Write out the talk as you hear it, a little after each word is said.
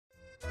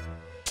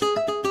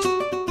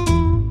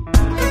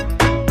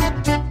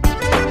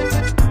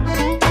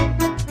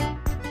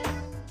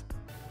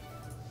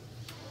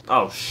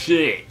Oh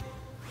shit.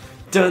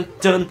 Dun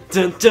dun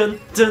dun dun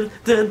dun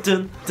dun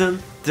dun dun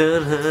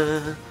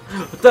dun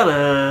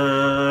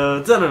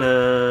dun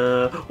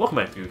dun. Welcome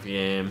back to Goofy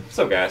Game. What's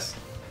up, guys?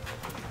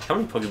 How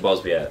many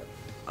Pokeballs we at? We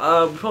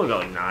probably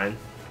got like 9.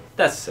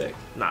 That's sick.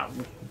 Nah,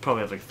 we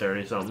probably have like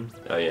 30 something.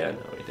 Oh yeah,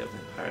 no, we definitely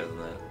higher than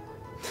that.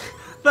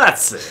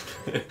 That's it.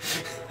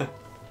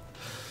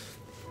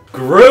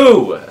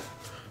 Grew!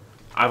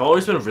 I've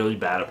always been really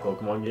bad at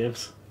Pokemon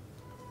games.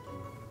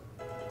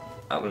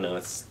 I don't know,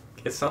 it's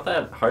not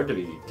that hard to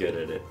be good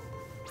at it.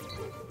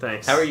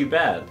 Thanks. How are you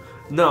bad?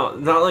 No,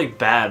 not like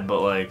bad,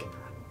 but like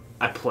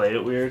I played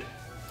it weird.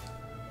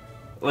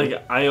 Like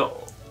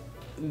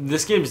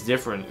this game's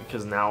different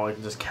because now I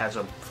can just catch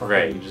a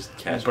fucking you just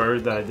catch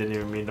bird that I didn't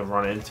even mean to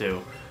run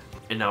into,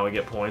 and now I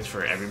get points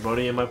for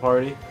everybody in my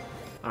party.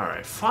 All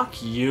right,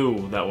 fuck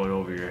you. That went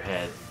over your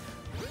head.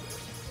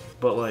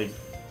 But like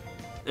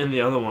in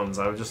the other ones,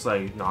 I would just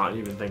like not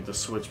even think to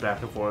switch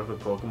back and forth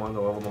with Pokemon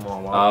to level them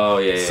all up. Oh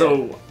yeah.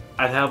 So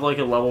I'd have like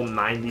a level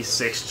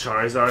 96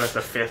 Charizard at the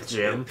 5th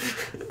gym,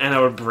 and I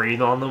would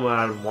breathe on them and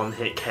I would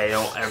one-hit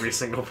KO every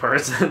single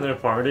person in their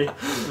party.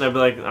 And I'd be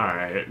like,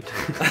 alright.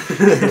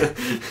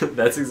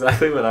 That's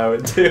exactly what I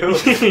would do.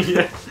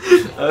 Yeah.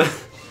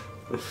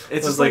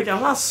 It's just like,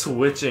 I'm not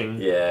switching.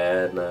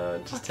 Yeah, no,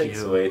 it just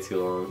takes way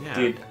too long. Yeah.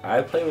 Dude,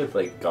 I play with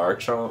like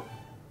Garchomp.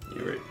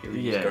 You ever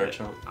use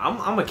Garchomp?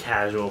 I'm a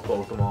casual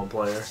Pokemon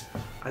player.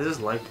 I just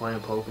like playing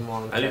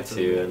Pokemon and I do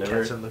too.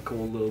 catching the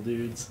cool little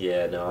dudes.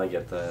 Yeah, no, I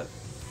get that.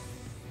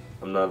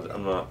 I'm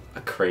not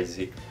a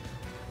crazy.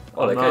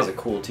 Oh, that guy's a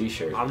cool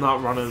T-shirt. I'm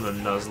not running a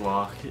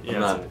Nuzlocke. Yeah,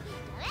 I'm not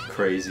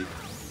crazy.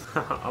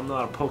 I'm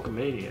not a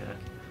Pokemaniac.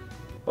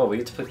 Oh, we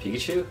get to play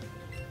Pikachu?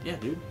 Yeah,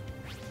 dude.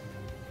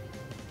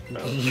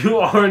 No.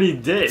 You already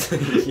did.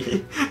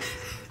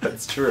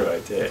 That's true, I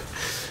did.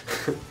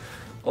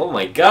 Oh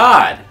my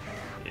god!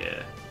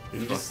 Yeah.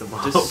 You just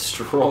fucked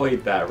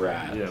destroyed that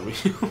rat. Yeah, we.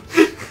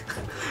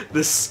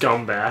 This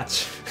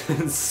scumbatch.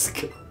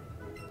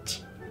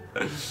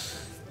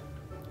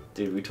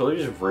 Dude, we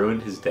totally just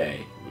ruined his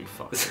day. We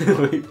fucked.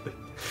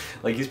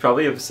 Like, he's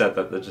probably upset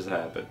that just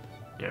happened.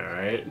 Yeah,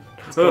 right?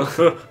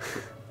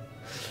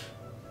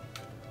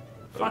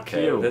 Fuck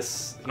Okay, you.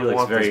 He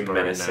looks very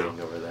menacing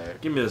now. over there.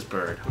 Give me this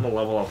bird. I'm gonna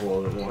level up a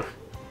little bit more.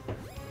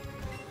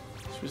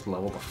 Should we just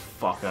level the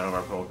fuck out of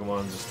our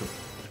Pokemon just to.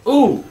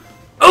 Ooh!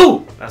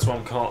 Ooh! That's what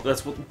I'm calling.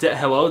 That's what.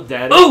 Hello,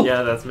 Daddy? Ooh!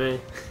 Yeah, that's me.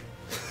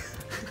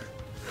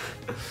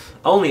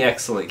 Only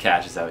excellent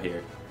catches out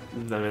here. I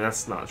mean,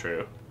 that's not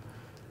true.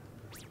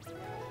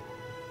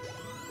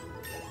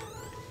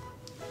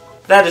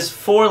 That is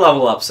 4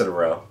 level ups in a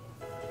row.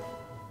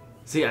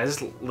 See, I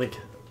just like.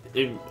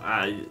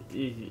 I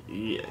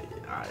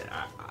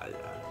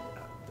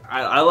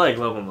like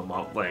leveling them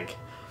up, like,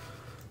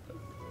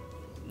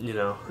 you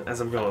know, as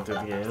I'm going through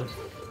the game.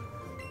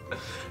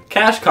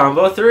 Cash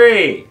Combo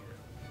 3!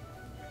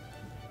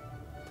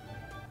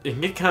 It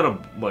can get kind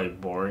of,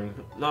 like, boring.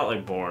 Not,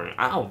 like, boring.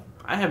 I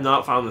have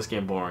not found this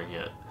game boring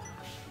yet.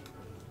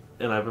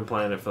 And I've been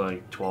playing it for,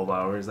 like, 12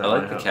 hours. I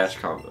like the Cash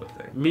Combo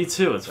thing. Me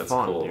too, it's That's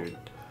fun, cool. dude.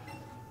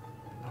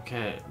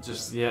 Okay,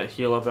 just, yeah,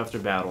 heal up after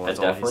battle, that's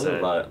I all he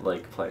said. definitely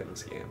like playing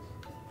this game.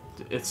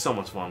 It's so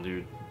much fun,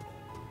 dude.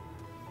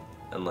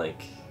 And,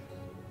 like,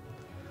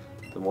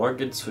 the more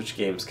good Switch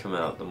games come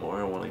out, the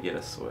more I want to get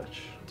a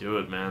Switch. Do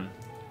it, man.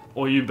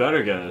 Well, you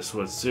better get a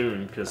Switch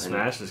soon, because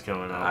Smash is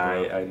coming out.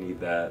 I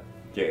need that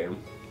game.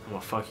 I'm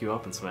gonna fuck you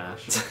up in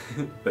Smash.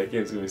 That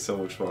game's gonna be so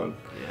much fun.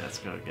 Yeah, it's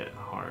gonna get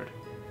hard.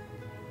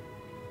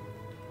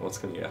 What's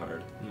gonna get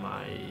hard?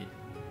 My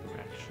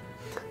erection.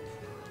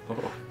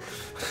 Oh.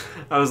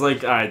 I was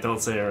like, alright, don't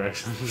say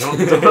erection.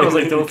 I was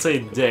like, don't say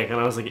dick, and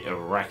I was like,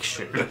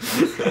 erection.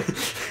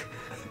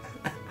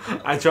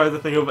 I tried to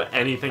think of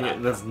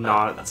anything that's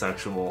not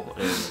sexual,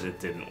 and it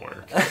didn't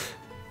work.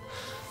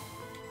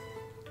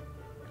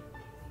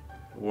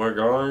 We're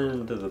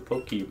going to the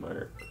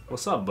Pokemart.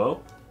 What's up,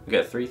 Bo? We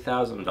got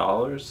 $3,000.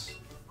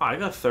 Oh, I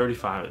got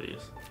 35 of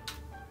these.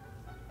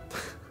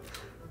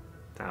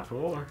 Time for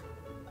more.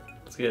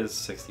 Let's get his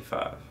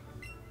 65.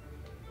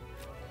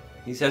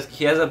 He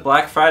has a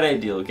Black Friday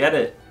deal. Get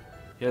it?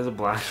 He has a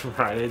Black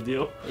Friday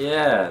deal?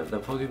 Yeah, the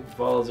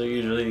Pokeballs are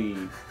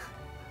usually.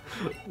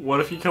 What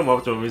if you come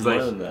up to him, he's more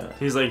like, than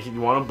that. you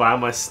want to buy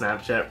my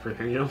Snapchat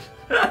premium?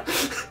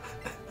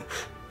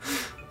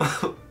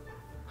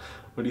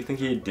 What do you think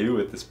he'd do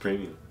with this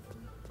premium?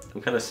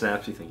 What kind of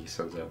snaps do you think he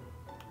sends out?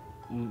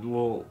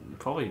 Well,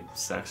 probably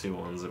sexy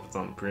ones if it's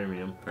on the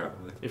premium.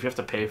 Probably. If you have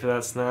to pay for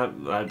that snap,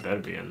 I better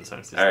be in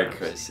sexy Alright, snaps.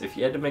 Chris, if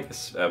you had to make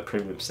a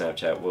premium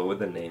Snapchat, what would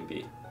the name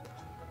be?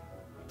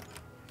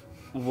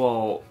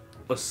 Well,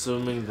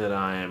 assuming that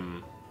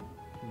I'm,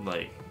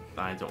 like,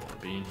 I don't want to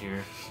be in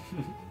here.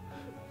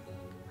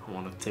 I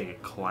want to take a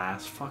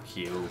class. Fuck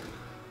you.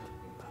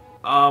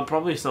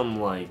 Probably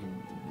something like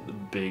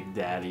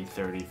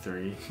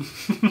BigDaddy53.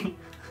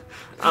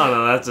 I don't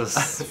know, that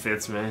just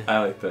fits me. I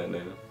like that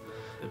name.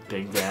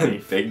 Big Daddy.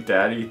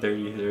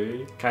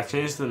 BigDaddy53? Can I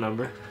change the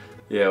number?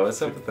 Yeah,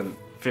 what's up with the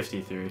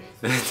 53.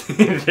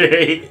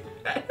 53?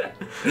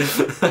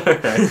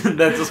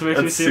 That just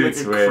makes me seem like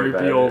a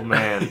creepy old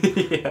man.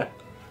 Yeah.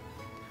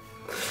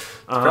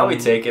 Probably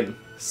taken.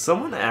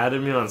 Someone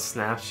added me on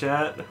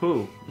Snapchat.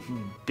 Who?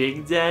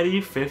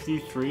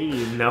 BigDaddy53.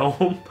 You know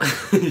him?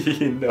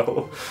 You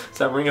know. Does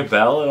that ring a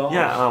bell at all?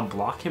 Yeah.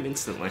 Block him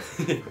instantly.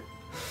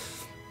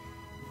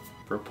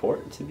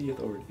 Report to the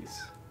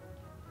authorities.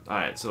 All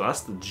right. So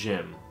that's the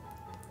gym.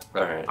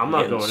 All right. I'm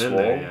not going in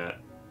there yet.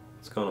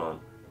 What's going on?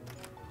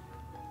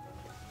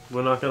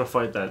 We're not gonna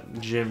fight that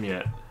gym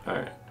yet. All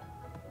right.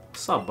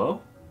 What's up,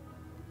 Bo?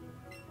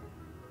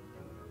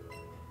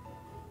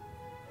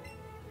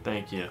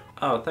 Thank you.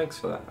 Oh, thanks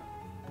for that.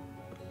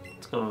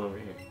 What's going on over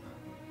here?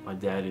 My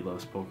daddy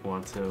loves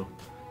Pokemon too.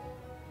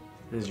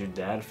 Is your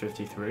dad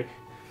 53?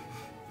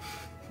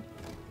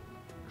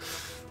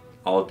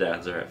 All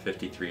dads are at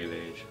 53 of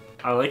age.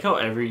 I like how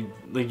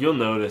you'll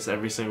notice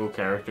every single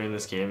character in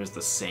this game is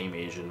the same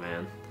Asian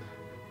man.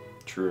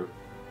 True.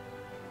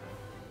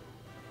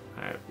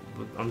 Alright,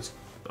 I'm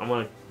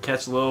gonna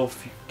catch a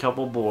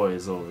couple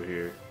boys over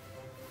here.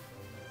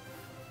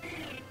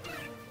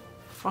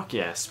 Fuck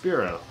yeah,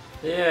 Spearow.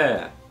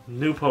 Yeah.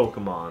 New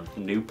Pokemon.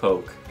 New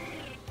poke.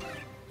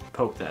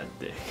 Poke that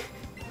dick.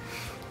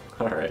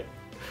 Alright.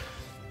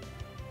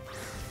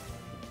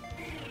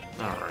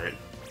 Alright.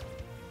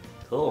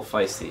 It's a little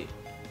feisty.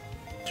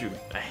 Dude,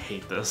 I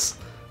hate this.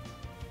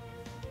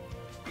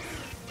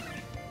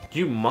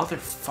 You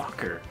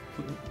motherfucker.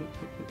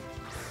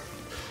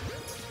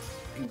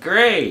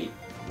 Great!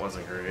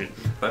 Wasn't great.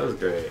 That was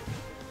great.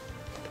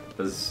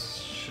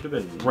 This should have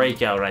been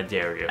Breakout, I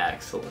dare you.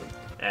 excellent.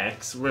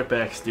 X. Rip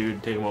X,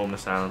 dude. Take a moment of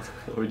silence.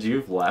 Would you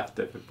have laughed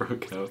if it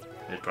broke out?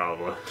 It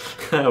probably.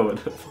 I would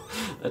have.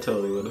 I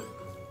totally would have.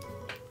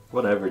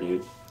 Whatever,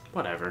 dude.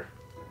 Whatever.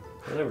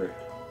 Whatever.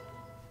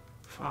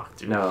 Fuck,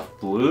 dude. Now, if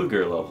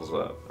Bluger levels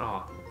up.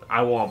 Oh,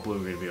 I want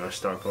Blueberry to be our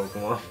star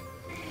Pokemon.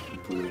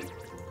 Blue.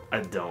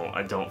 I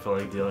don't feel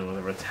like dealing with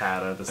a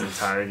Rattata this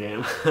entire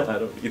game. I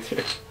don't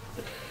either.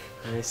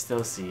 I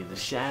still see the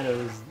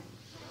shadows.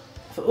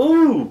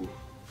 Ooh!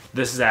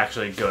 This is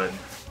actually good.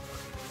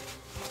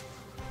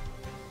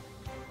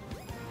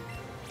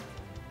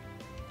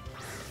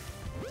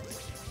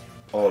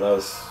 Oh, that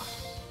was...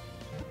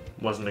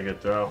 Wasn't a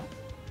good throw.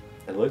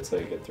 It looks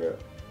like a good throw.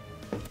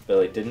 But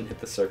like didn't hit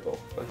the circle,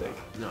 I think.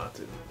 No, it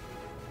didn't.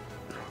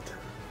 No, it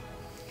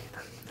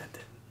didn't. That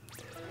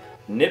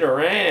didn't.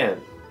 Nidoran!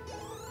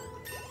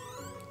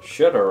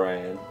 Shoulda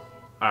ran.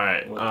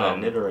 Alright, What that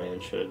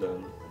Nidoran should have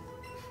done.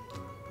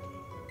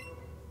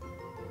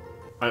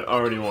 I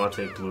already want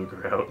to take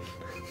Blueger out.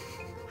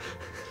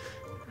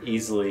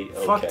 Easily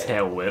okay. Fuck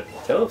Tail Whip.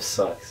 Tail Whip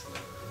sucks.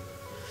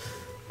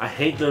 I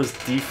hate those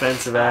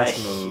defensive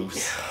ass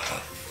moves.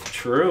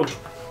 True.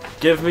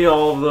 Give me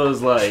all of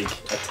those, like,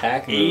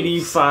 Attack moves.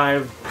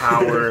 85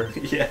 power,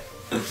 Yeah.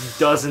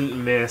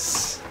 doesn't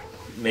miss.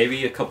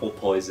 Maybe a couple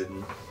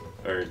poison.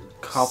 Or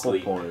Couple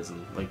sleep.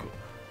 poison. Like,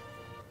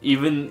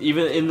 even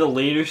in the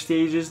later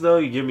stages, though,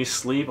 you give me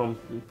sleep, I'm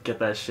get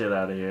that shit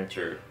out of here.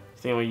 Sure. You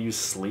think I'm gonna use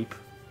sleep?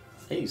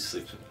 I use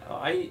sleep.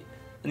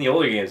 In the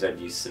older games, I'd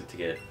use sleep to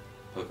get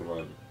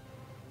Pokemon.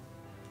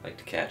 Like,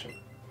 to catch them.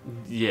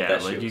 Yeah,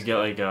 That like shit you was get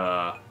like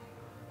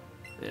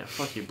yeah,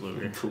 fuck you,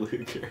 Blueger.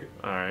 Blueger.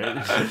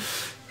 Alright.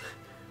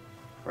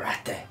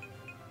 Right there.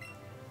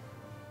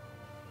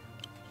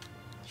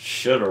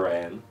 Shoulda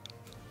ran.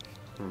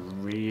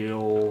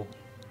 Real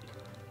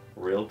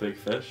Big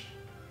fish?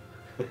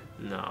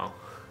 no.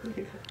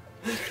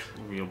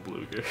 Real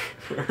Blueger.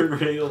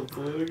 Real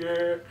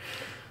Blueger.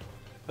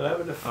 What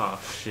happened to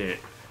Oh shit.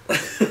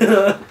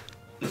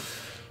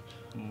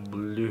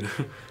 Blue.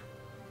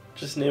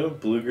 Just name it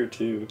Blueger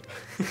 2.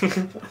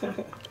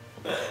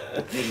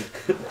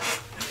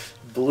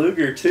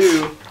 Blueger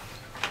 2.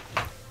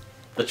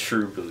 The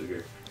true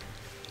Blueger.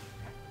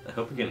 I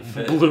hope we can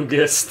fit.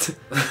 Blugist.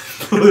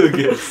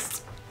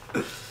 Blugist.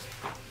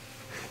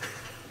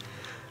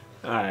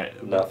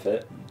 Alright. Not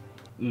fit?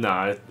 Nah,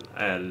 I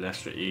added an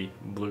extra E.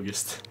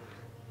 Blugist.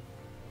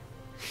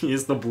 He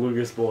is the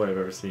blugest boy I've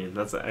ever seen.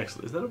 That's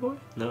actually... Is that a boy?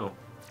 No.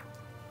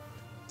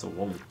 It's a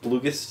woman.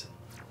 Blugist?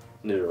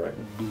 Nidoran.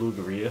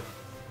 Bluegaria.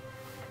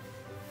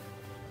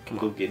 Come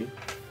on. Blue Giddy.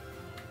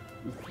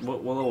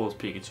 What level is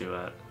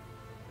Pikachu at?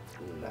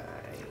 9.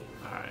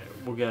 Alright,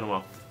 we'll get him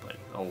up to like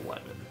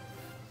 11.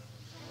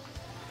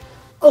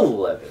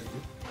 11.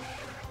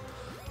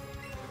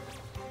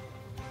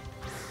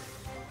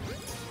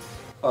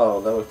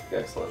 Oh, that was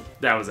excellent.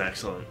 That was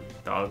excellent,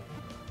 dog.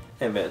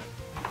 Hey, man.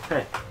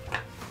 Hey. How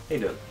you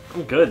doing?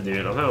 I'm good,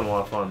 dude. I'm having a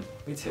lot of fun.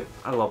 Me too.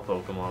 I love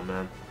Pokemon,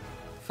 man.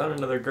 Found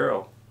another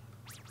girl.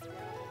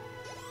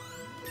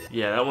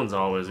 Yeah, that one's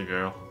always a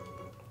girl.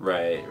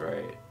 Right.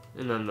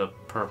 And then the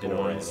purple Nidoran,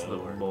 one's the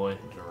Nidoran. boy.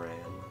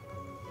 Nidoran.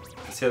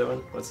 What's the other one?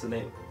 What's the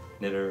name?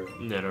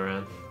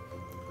 Nidoran.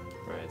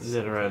 Right.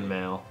 Nidoran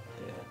male.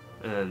 Yeah.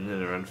 And then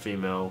Nidoran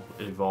female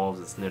evolves,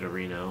 it's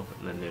Nidorino,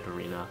 and then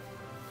Nidorina.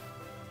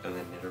 And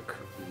then Nido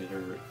Queen. Nido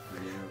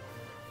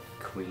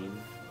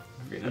Queen,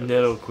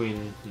 Nido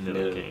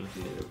King.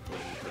 Nido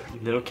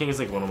Queen. Nido King is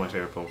like one of my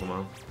favorite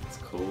Pokemon. It's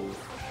cool.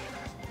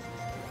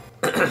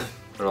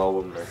 And all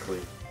women are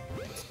clean.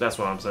 That's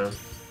what I'm saying.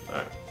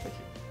 Alright, thank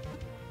you.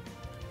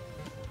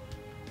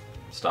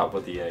 Stop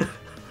with the egg.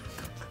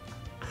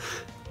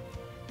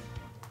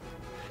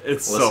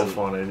 It's Listen, so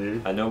funny,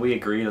 dude. I know we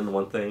agreed on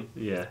one thing.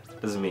 Yeah.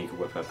 Doesn't mean you can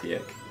whip out the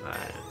egg.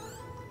 Alright.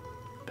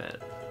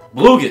 Bet.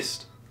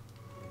 Blugist!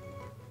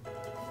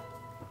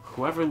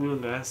 Whoever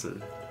loomed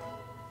acid.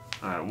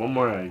 Alright, one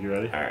more egg. You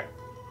ready? Alright.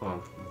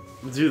 Hold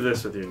on. Do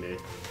this with your knee.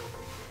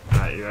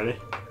 Alright, you ready?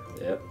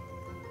 Yep.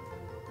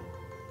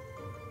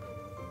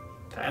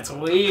 That's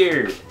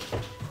weird.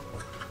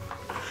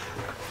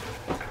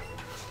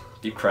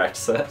 You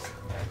practice that?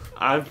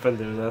 I've been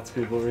doing that to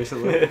people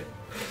recently.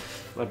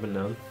 I've been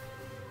known.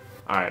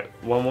 Alright,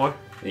 one more?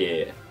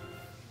 Yeah.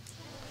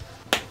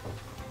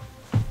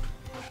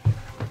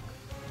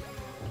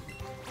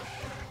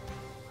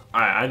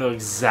 Alright, I know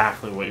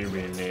exactly what you're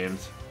being named.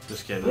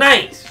 Just kidding.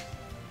 Nice!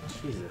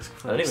 Jesus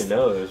Christ. I don't even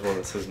know there's one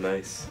that says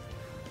nice.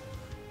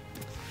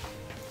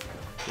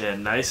 Yeah,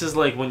 nice is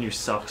like when you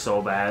suck so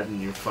bad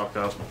and you fuck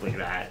up like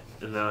that.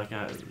 And they're like,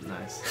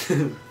 nice.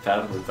 Pat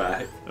on the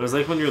back. It was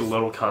like when your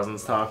little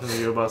cousin's talking to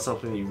you about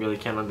something you really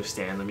can't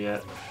understand them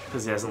yet.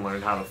 Because he hasn't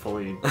learned how to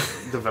fully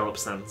develop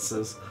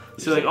sentences.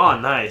 So you're like, oh,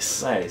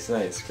 nice. Nice,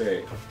 nice,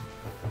 great.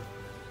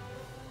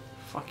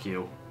 Fuck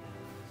you.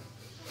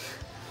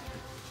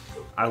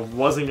 I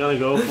wasn't gonna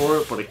go for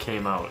it, but it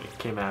came out. It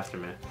came after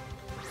me.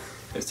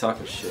 He was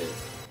talking shit.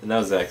 And that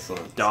was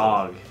excellent.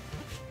 Dog.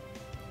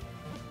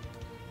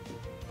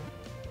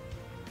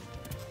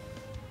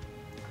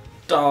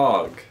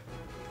 Dog.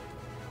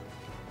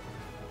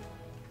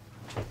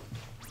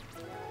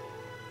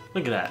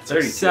 Look at that.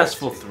 32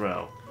 Successful XP.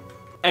 throw.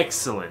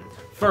 Excellent.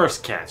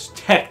 First catch.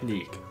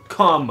 Technique.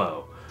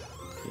 Combo.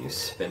 Can you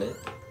spin it?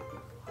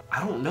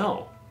 I don't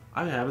know.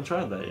 I haven't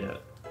tried that yet.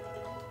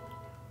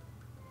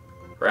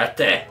 Right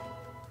there.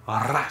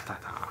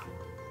 Ratata.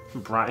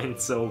 Brian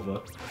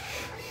Silva.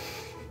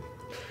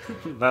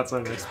 That's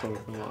our next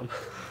Pokemon.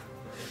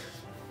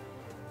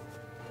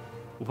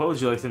 What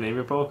would you like to name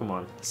your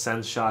Pokemon?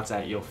 Send shots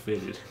at your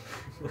fitted.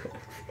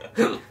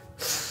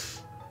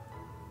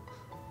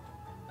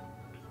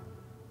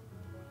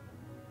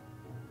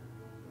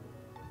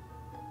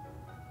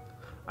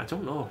 I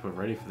don't know if we're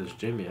ready for this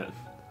gym yet.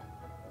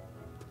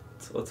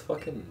 So let's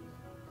fucking...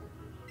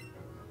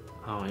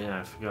 Oh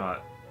yeah, I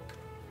forgot.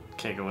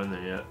 Can't go in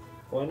there yet.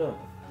 Why not?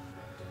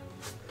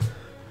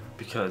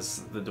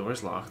 Because the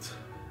door's locked.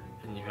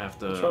 And you have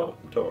What's to... wrong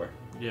with the door?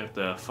 You have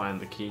to find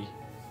the key.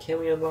 Can't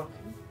we unlock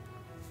it?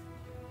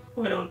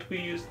 Why don't we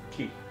use the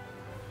key?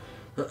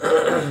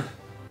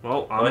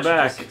 Well, Why I'm don't you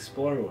back. just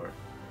explore more?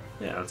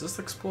 Yeah, let's just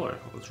explore.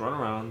 Let's run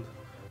around.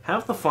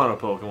 Half the fun of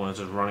Pokemon is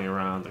just running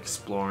around,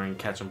 exploring,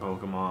 catching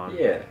Pokemon.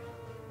 Yeah.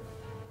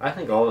 I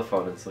think all the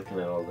fun is looking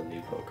at all the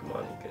new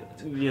Pokemon you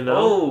get. You know?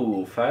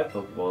 Oh, 5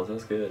 Pokeballs,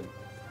 that's good.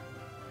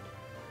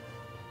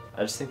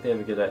 I just think they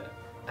have a good...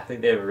 I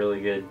think they have a really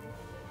good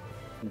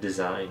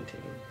design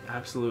team.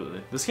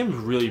 Absolutely. This game's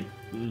really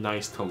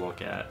nice to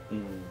look at.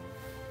 Mm.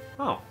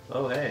 Oh.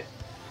 Oh, hey.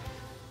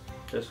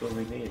 Just what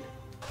we need.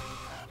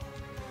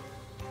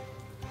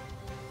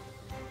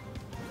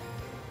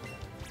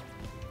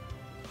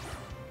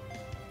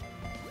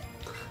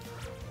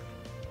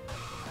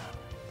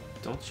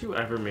 Don't you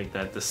ever make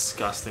that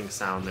disgusting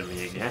sound at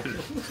me again.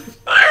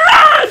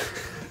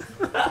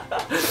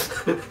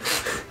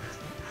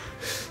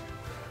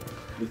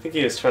 You think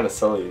he was trying to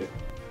sell you?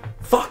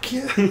 Fuck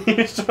you!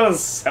 You're trying to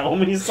sell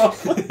me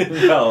something?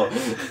 No.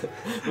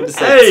 I'm just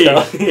Hey!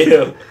 telling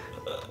you.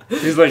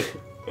 He's like,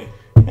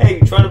 Hey,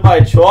 you trying to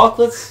buy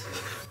chocolates?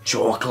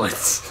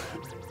 chocolates.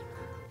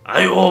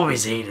 I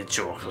always hated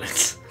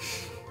chocolates.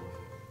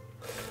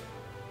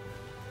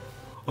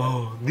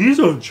 Oh, these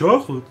aren't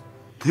chocolates.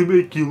 They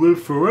make you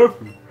live forever.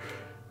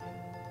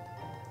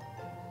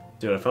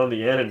 Dude, I found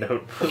the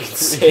antidote.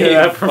 Save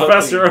Yeah,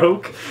 Professor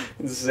Oak.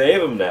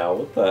 Save him now.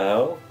 What the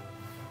hell?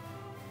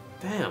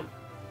 Damn.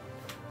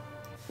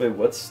 Wait,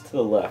 what's to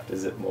the left?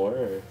 Is it more?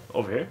 Or...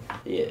 Over here?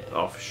 Yeah.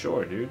 Oh, for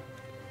sure, dude.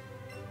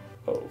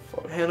 Oh,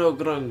 fuck. Hello,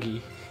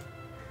 Grungy.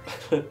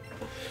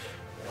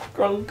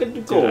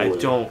 Dude, Dude, I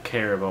don't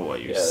care about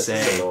what you This is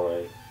say.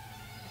 annoying.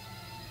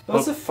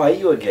 Wants to fight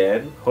you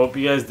again? Hope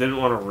you guys didn't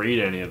want to read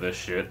any of this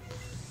shit.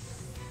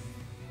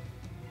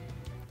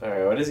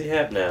 Alright, what does he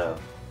have now?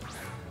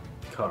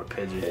 Caught a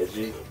Pidgey.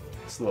 Pidgey?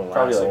 It's a little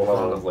Probably like asshole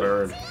level, on a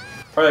bird.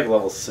 Probably like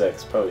level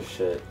 6. Probably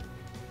shit.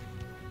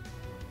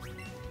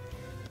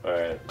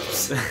 Alright.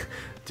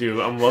 Dude,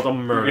 I'm about to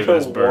murder You're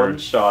this gonna bird.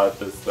 one-shot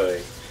this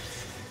thing.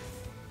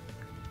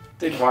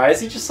 Dude, why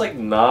is he just like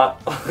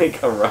not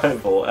like a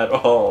rival at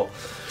all?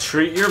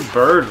 Treat your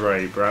bird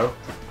right, bro.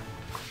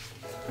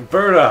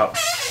 Bird up.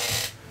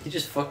 He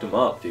just fucked him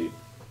up, dude.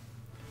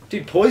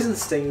 Dude, Poison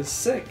Sting is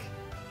sick.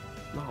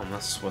 No, I'm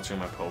not switching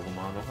my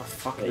Pokemon. What the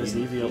fuck Yeah, is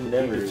you Eevee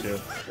never-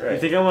 Pikachu? Right. You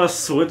think I'm gonna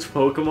switch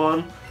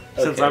Pokemon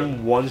since Okay.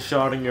 I'm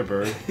one-shotting your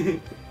bird?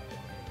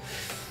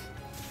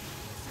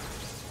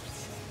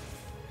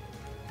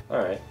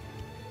 Alright.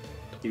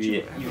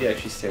 Eevee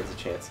actually stands a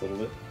chance a little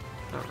bit.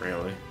 Not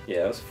really.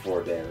 Yeah, that was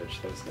 4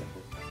 damage. That was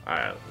nothing.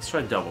 Alright, let's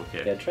try double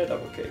kick. Yeah, try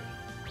double kick.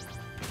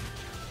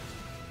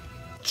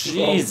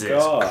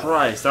 Jesus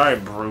Christ.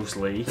 Alright, Bruce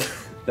Lee.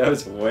 That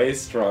was way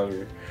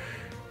stronger.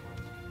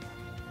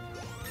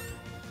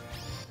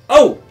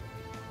 Oh!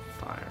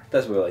 Fire.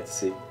 That's what we like to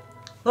see.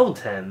 Level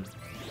 10.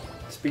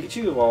 Does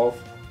Pikachu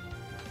evolve?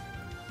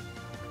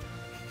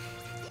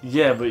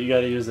 Yeah, but you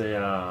gotta use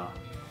a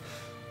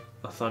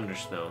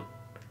Thunderstone.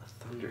 A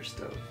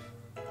Thunderstone.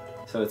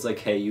 So it's like,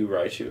 hey, you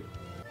Raichu.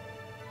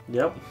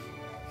 Yep.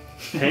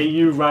 Hey,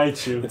 you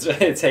Raichu.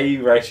 It's hey,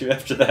 you Raichu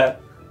after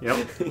that.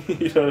 Yep.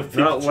 You don't have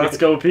Not Let's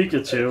Go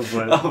Pikachu,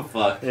 but oh,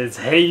 fuck. it's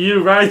Hey,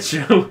 you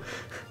Raichu.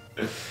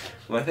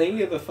 Am I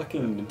thinking of the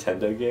fucking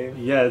Nintendo game?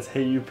 Yeah, it's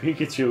Hey, you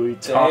Pikachu. We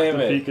talk to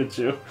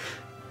Pikachu.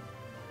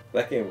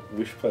 That game,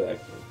 we should play that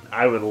game.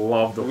 I would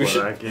love to play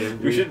that game.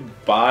 Dude. We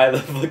should buy the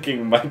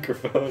fucking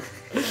microphone.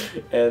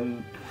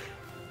 And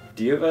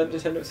do you have a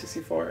Nintendo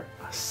 64?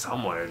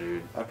 Somewhere,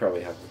 dude. I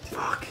probably have one too.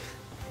 Fuck.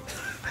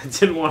 I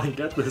didn't want to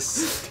get this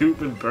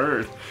stupid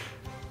bird.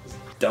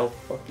 Don't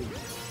fucking.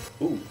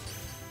 Ooh.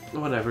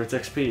 Whatever, it's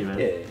XP, man.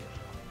 Yeah.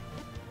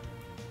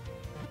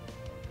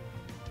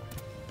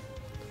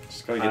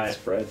 Just gotta get the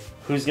spread.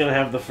 Who's gonna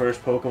have the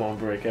first Pokemon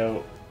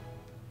breakout?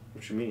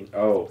 What you mean?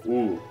 Oh,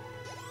 ooh.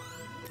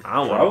 I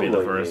don't want to be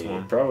the first me.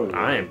 one. Probably.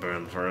 I ain't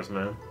being the first,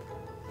 man.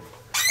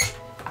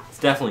 It's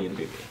definitely gonna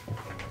be me.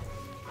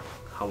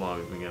 How long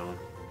have we been going?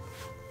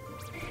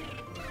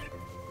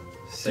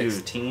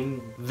 16.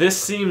 Dude,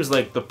 this seems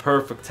like the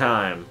perfect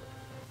time.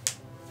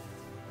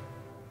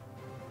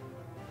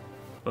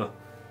 Did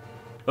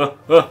you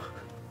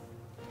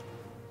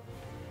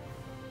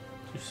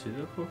see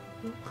that?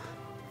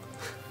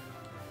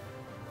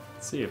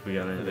 Let's see if we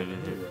got anything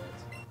in here.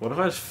 What if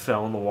I just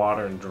fell in the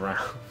water and drowned?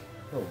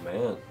 Oh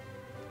man.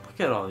 Look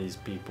at all these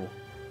people.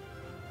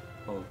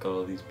 Oh, look at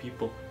all these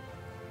people.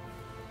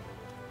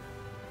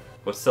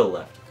 What's still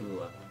left? To the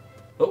left.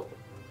 Oh.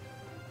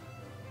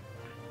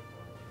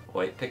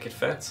 White picket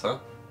fence, huh?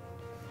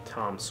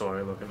 Tom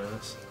Sawyer looking at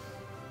us.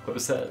 What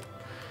was that?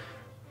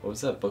 What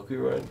was that book we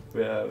read?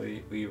 Yeah,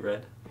 we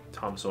read.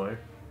 Tom Sawyer.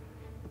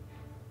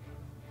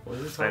 What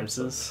is it?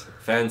 Fences.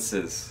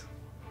 Fences.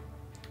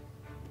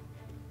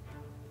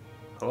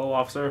 Hello,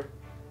 officer.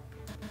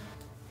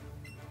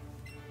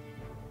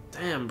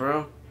 Damn,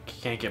 bro.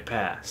 Can't get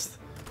past.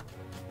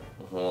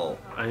 Well,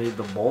 I need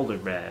the boulder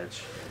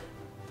badge.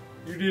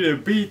 you need to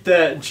beat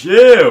that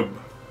gym.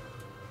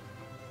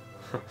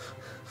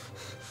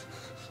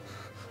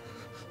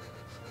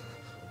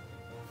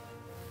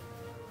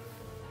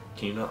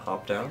 Can you not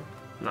hop down?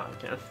 No, I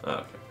can't. Oh,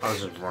 okay. I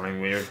was just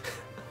running weird.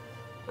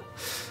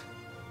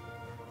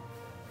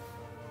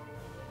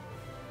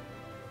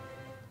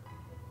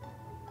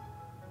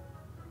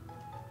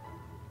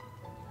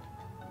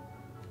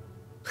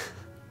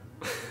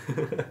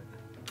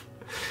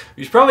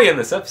 We should probably end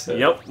this episode.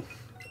 Yep.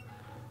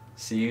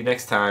 See you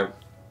next time.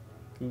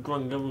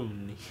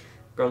 Grungaroony.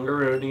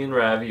 Grungaroony and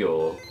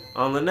Ravioli.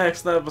 On the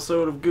next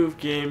episode of Goof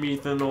Game,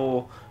 Ethan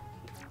will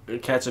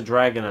catch a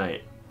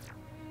Dragonite.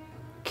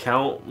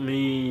 Count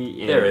me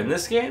in. They're in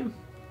this game?